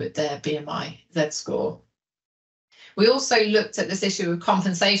link with their BMI Z score. We also looked at this issue of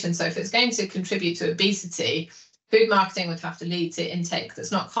compensation. So if it's going to contribute to obesity, food marketing would have to lead to intake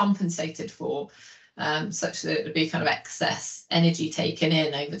that's not compensated for, such that it would be kind of excess energy taken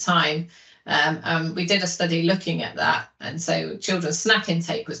in over time. We did a study looking at that, and so children's snack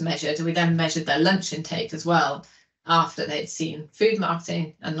intake was measured. We then measured their lunch intake as well after they'd seen food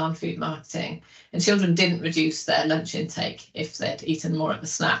marketing and non-food marketing, and children didn't reduce their lunch intake if they'd eaten more at the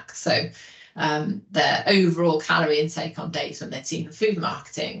snack. So their overall calorie intake on days when they'd seen the food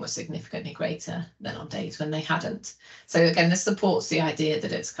marketing was significantly greater than on days when they hadn't. So again, this supports the idea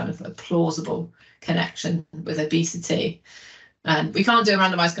that it's kind of a plausible connection with obesity. And we can't do a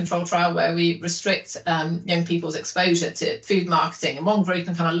randomized control trial where we restrict young people's exposure to food marketing in one group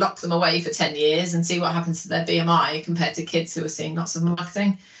and kind of lock them away for 10 years and see what happens to their BMI compared to kids who are seeing lots of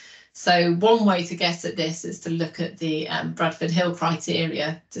marketing. So one way to get at this is to look at the Bradford Hill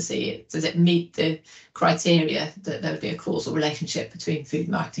criteria to see, does it meet the criteria that there would be a causal relationship between food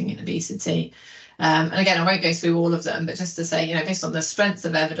marketing and obesity. And again, I won't go through all of them, but just to say, you know, based on the strength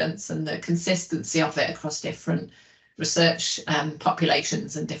of evidence and the consistency of it across different research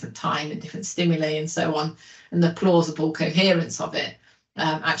populations and different time and different stimuli and so on, and the plausible coherence of it,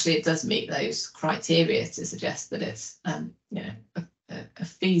 actually it does meet those criteria to suggest that it's you know, a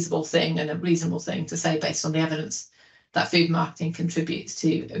feasible thing and a reasonable thing to say based on the evidence that food marketing contributes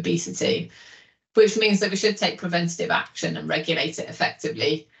to obesity, which means that we should take preventative action and regulate it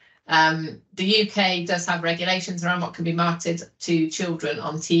effectively. The UK does have regulations around what can be marketed to children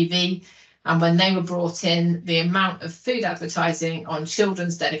on TV. And when they were brought in, the amount of food advertising on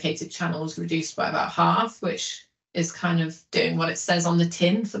children's dedicated channels reduced by about half, which is kind of doing what it says on the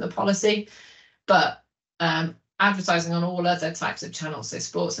tin for the policy. But advertising on all other types of channels, so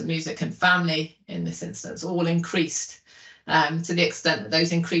sports and music and family in this instance, all increased to the extent that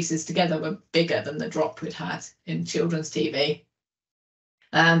those increases together were bigger than the drop we'd had in children's TV.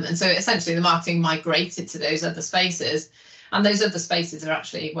 And so essentially the marketing migrated to those other spaces. And those other spaces are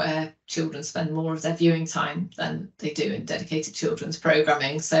actually where children spend more of their viewing time than they do in dedicated children's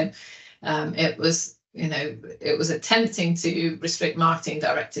programming. So it was, you know, it was attempting to restrict marketing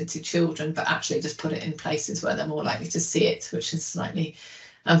directed to children, but actually just put it in places where they're more likely to see it, which is a slightly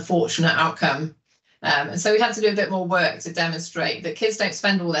unfortunate outcome. And so we had to do a bit more work to demonstrate that kids don't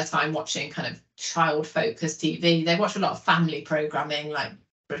spend all their time watching kind of child-focused TV. They watch a lot of family programming like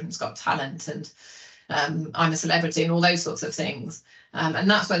Britain's Got Talent and I'm a Celebrity and all those sorts of things. And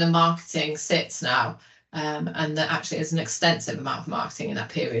that's where the marketing sits now. And that actually is an extensive amount of marketing in that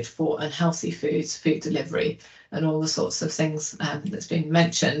period for unhealthy foods, food delivery, and all the sorts of things that's been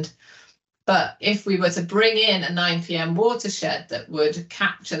mentioned. But if we were to bring in a 9 p.m. watershed that would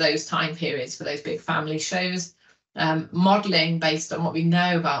capture those time periods for those big family shows, modelling based on what we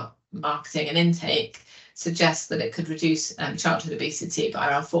know about marketing and intake suggests that it could reduce childhood obesity by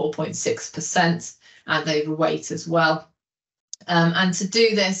around 4.6% and overweight as well. And to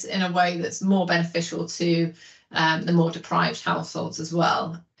do this in a way that's more beneficial to the more deprived households as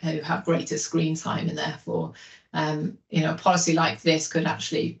well, who have greater screen time, and therefore, a policy like this could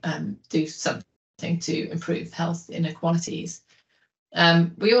actually do something to improve health inequalities.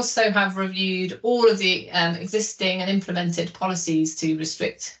 We also have reviewed all of the existing and implemented policies to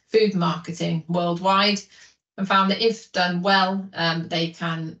restrict food marketing worldwide, and found that if done well, they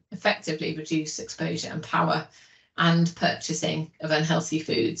can effectively reduce exposure and power and purchasing of unhealthy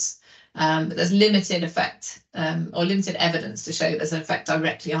foods. But there's limited effect or limited evidence to show there's an effect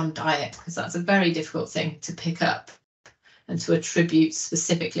directly on diet, because that's a very difficult thing to pick up and to attribute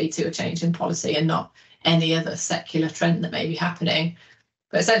specifically to a change in policy and not any other secular trend that may be happening.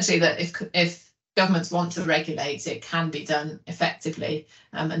 But essentially, that if governments want to regulate, it can be done effectively,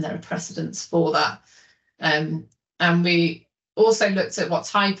 and there are precedents for that. And we also looked at what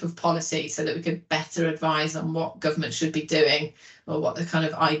type of policy so that we could better advise on what government should be doing or what the kind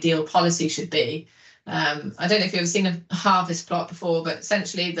of ideal policy should be. I don't know if you've ever seen a harvest plot before, but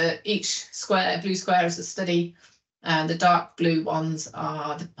essentially each blue square is a study, and the dark blue ones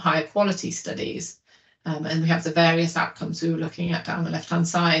are the higher quality studies. And we have the various outcomes we were looking at down the left-hand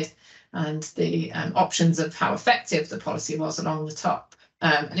side, and the options of how effective the policy was along the top.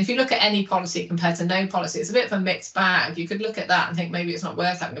 And if you look at any policy compared to no policy, it's a bit of a mixed bag. You could look at that and think maybe it's not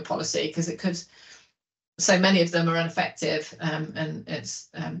worth having a policy because it could, so many of them are ineffective, and it's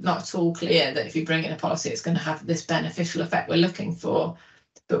not at all clear that if you bring in a policy, it's going to have this beneficial effect we're looking for.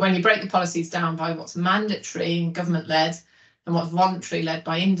 But when you break the policies down by what's mandatory and government-led and what's voluntary led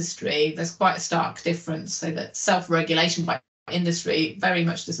by industry, there's quite a stark difference, so that self-regulation by industry very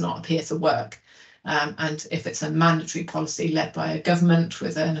much does not appear to work. And if it's a mandatory policy led by a government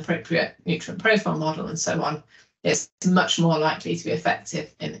with an appropriate nutrient profile model and so on, it's much more likely to be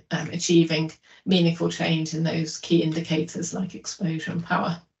effective in achieving meaningful change in those key indicators like exposure and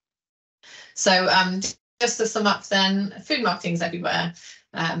power. So just to sum up then, food marketing is everywhere.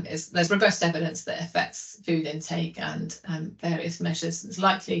 There's robust evidence that affects food intake and various measures. It's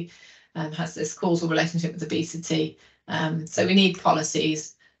likely has this causal relationship with obesity. So we need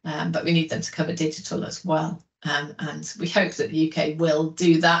policies, but we need them to cover digital as well. And we hope that the UK will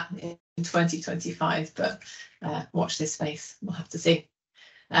do that in 2025, but watch this space. We'll have to see.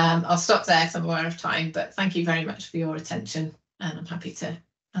 I'll stop there because I'm aware of time, but thank you very much for your attention, and I'm happy to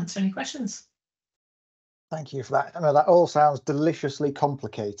answer any questions. Thank you for that. I know that all sounds deliciously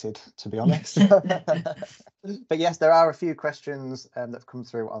complicated, to be honest. But yes, there are a few questions that have come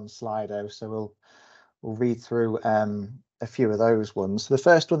through on Slido, so we'll read through a few of those ones. So the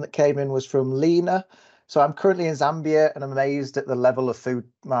first one that came in was from Lena. So I'm currently in Zambia and I'm amazed at the level of food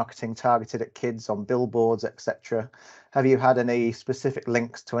marketing targeted at kids on billboards, etc. Have you had any specific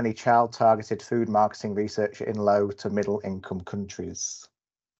links to any child targeted food marketing research in low to middle income countries?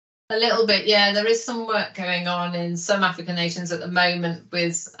 A little bit, yeah. There is some work going on in some African nations at the moment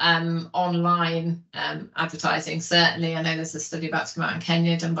with online advertising. Certainly, I know there's a study about to come out in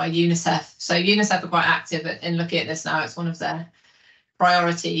Kenya done by UNICEF. So UNICEF are quite active in looking at this now. It's one of their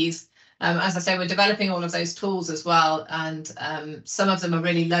priorities. As I say, we're developing all of those tools as well, and some of them are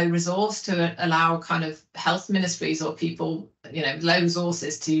really low resource to allow kind of health ministries or people, low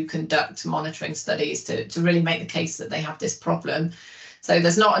resources to conduct monitoring studies to really make the case that they have this problem. So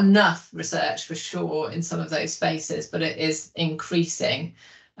there's not enough research for sure in some of those spaces, but it is increasing.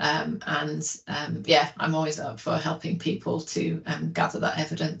 Yeah, I'm always up for helping people to gather that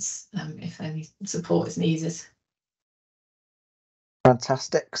evidence if any support is needed.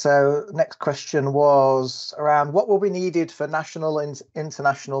 Fantastic. So next question was around what will be needed for national and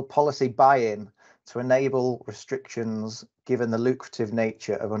international policy buy-in to enable restrictions given the lucrative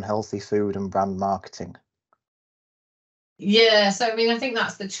nature of unhealthy food and brand marketing? Yeah, so I think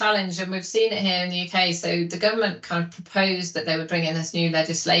that's the challenge, and we've seen it here in the UK. So the government kind of proposed that they would bring in this new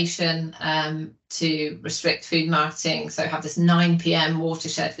legislation to restrict food marketing, so have this 9 p.m.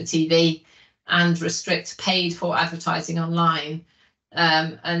 watershed for TV and restrict paid for advertising online.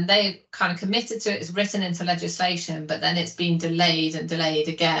 And they kind of committed to it. It's written into legislation, but then it's been delayed and delayed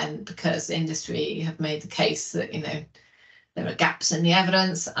again because industry have made the case that, there are gaps in the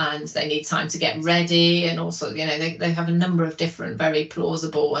evidence and they need time to get ready. And also, they have a number of different very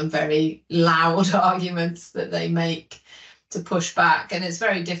plausible and very loud arguments that they make to push back. And it's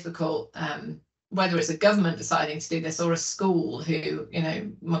very difficult whether it's a government deciding to do this or a school who, you know,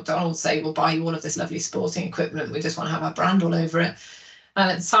 McDonald's say, we'll buy you all of this lovely sporting equipment, we just want to have our brand all over it.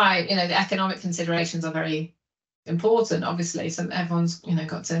 And at the time, you know, the economic considerations are very important, obviously, so everyone's, you know,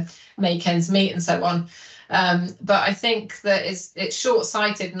 got to make ends meet and so on. But I think that it's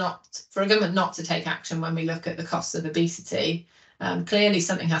short-sighted not for a government not to take action when we look at the costs of obesity. Clearly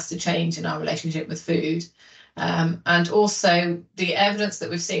something has to change in our relationship with food. And also the evidence that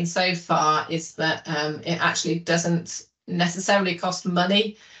we've seen so far is that it actually doesn't necessarily cost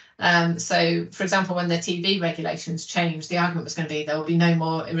money. So, for example, when the TV regulations changed, the argument was going to be there will be no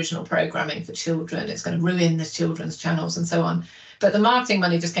more original programming for children. It's going to ruin the children's channels and so on. But the marketing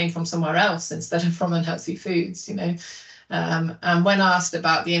money just came from somewhere else instead of from unhealthy foods, you know. And when asked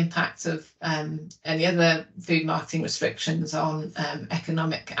about the impact of any other food marketing restrictions on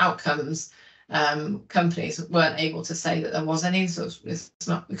economic outcomes, companies weren't able to say that there was any. So it's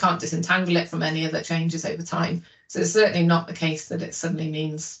not, we can't disentangle it from any other changes over time. So it's certainly not the case that it suddenly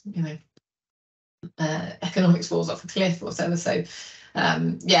means, you know, economics falls off a cliff or so. So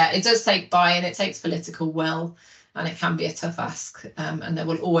yeah, it does take buy-in, it takes political will, and it can be a tough ask, and there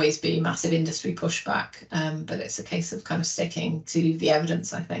will always be massive industry pushback, but it's a case of kind of sticking to the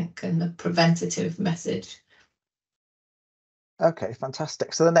evidence, I think, and the preventative message. Okay,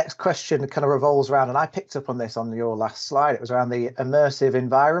 fantastic. So the next question kind of revolves around, and I picked up on this on your last slide, it was around the immersive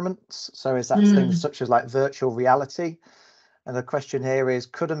environments. So is that things such as like virtual reality? And the question here is,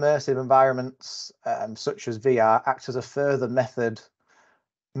 could immersive environments such as VR act as a further method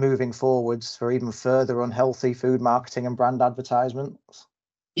moving forwards for even further unhealthy food marketing and brand advertisements?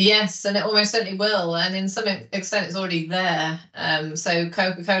 Yes, and it almost certainly will, and in some extent it's already there. So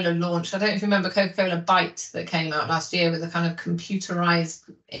Coca-Cola launched, I don't know if you remember Coca-Cola Bite that came out last year with a kind of computerized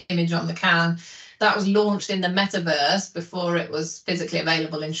image on the can. That was launched in the metaverse before it was physically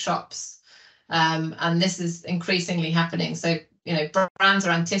available in shops. And this is increasingly happening. So, you know, brands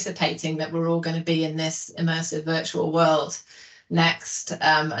are anticipating that we're all going to be in this immersive virtual world next.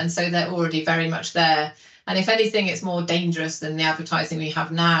 And so they're already very much there. And if anything, it's more dangerous than the advertising we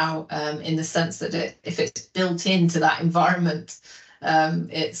have now, in the sense that if it's built into that environment,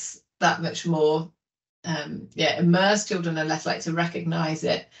 it's that much more immersed. Children are less likely to recognise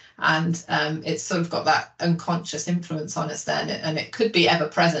it, and it's sort of got that unconscious influence on us then, and it could be ever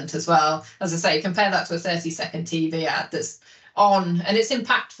present as well. As I say, compare that to a 30-second TV ad that's on, and it's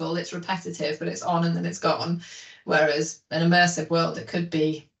impactful, it's repetitive, but it's on and then it's gone. Whereas an immersive world, it could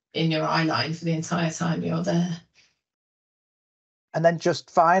be in your eye line for the entire time you're there. And then just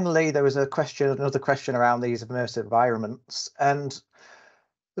finally, there was another question around these immersive environments. And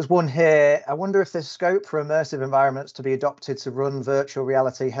there's one here. I wonder if there's scope for immersive environments to be adopted to run virtual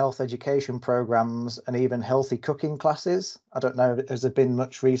reality health education programs and even healthy cooking classes. I don't know, has there been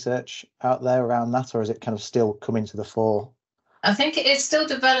much research out there around that, or is it kind of still coming to the fore? I think it is still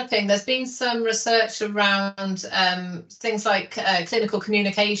developing. There's been some research around things like clinical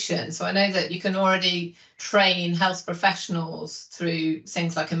communication. So I know that you can already train health professionals through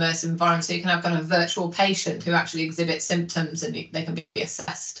things like immersive environments. So you can have kind of a virtual patient who actually exhibits symptoms, and they can be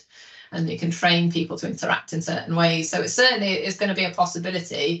assessed, and you can train people to interact in certain ways. So it certainly is going to be a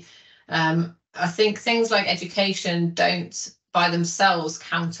possibility. I think things like education don't by themselves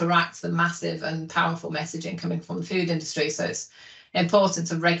counteract the massive and powerful messaging coming from the food industry. So it's important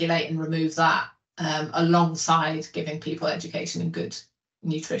to regulate and remove that, alongside giving people education and good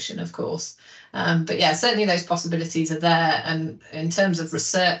nutrition, of course. But yeah, certainly those possibilities are there. And in terms of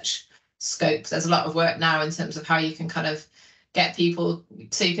research scope, there's a lot of work now in terms of how you can kind of get people,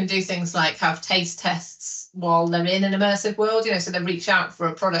 so you can do things like have taste tests while they're in an immersive world, you know, so they reach out for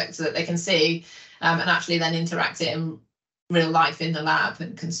a product that they can see, and actually then interact it in real life in the lab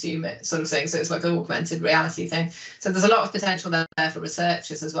and consume it, sort of thing. So it's like an augmented reality thing. So there's a lot of potential there for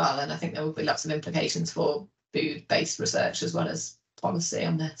researchers as well, and I think there will be lots of implications for food-based research as well as policy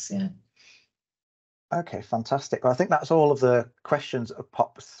on this. Yeah. Okay, fantastic. Well, I think that's all of the questions that have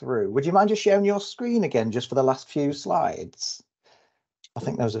popped through. Would you mind just sharing your screen again just for the last few slides? I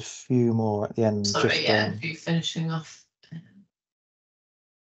think there's a few more at the end. Sorry, a few finishing off.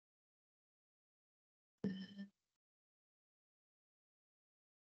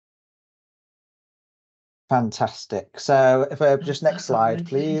 Fantastic. So if we just next slide,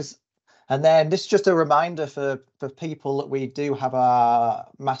 please. And then this is just a reminder for people that we do have our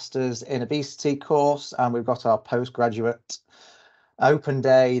Masters in Obesity course, and we've got our postgraduate open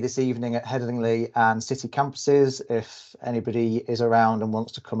day this evening at Headingley and City campuses. If anybody is around and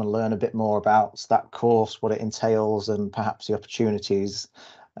wants to come and learn a bit more about that course, what it entails, and perhaps the opportunities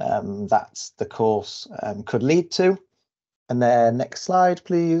that the course could lead to. And then next slide,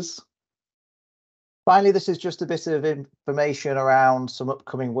 please. Finally, this is just a bit of information around some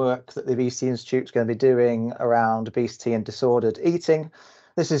upcoming work that the VC Institute is going to be doing around obesity and disordered eating.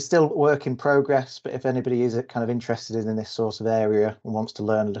 This is still work in progress, but if anybody is kind of interested in this sort of area and wants to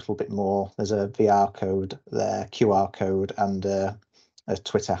learn a little bit more, there's a VR code there, QR code, and a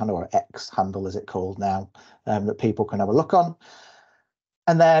Twitter handle, or X handle as it's called now, that people can have a look on.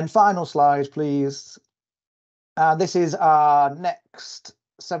 And then final slide, please. This is our next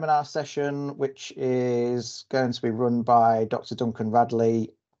seminar session, which is going to be run by Dr. Duncan Radley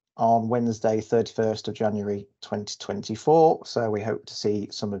on Wednesday, 31st of January 2024. So we hope to see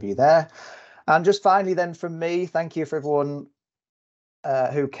some of you there. And just finally then from me, thank you for everyone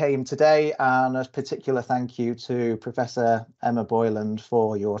who came today, and a particular thank you to Professor Emma Boyland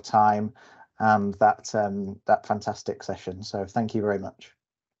for your time and that fantastic session. So thank you very much.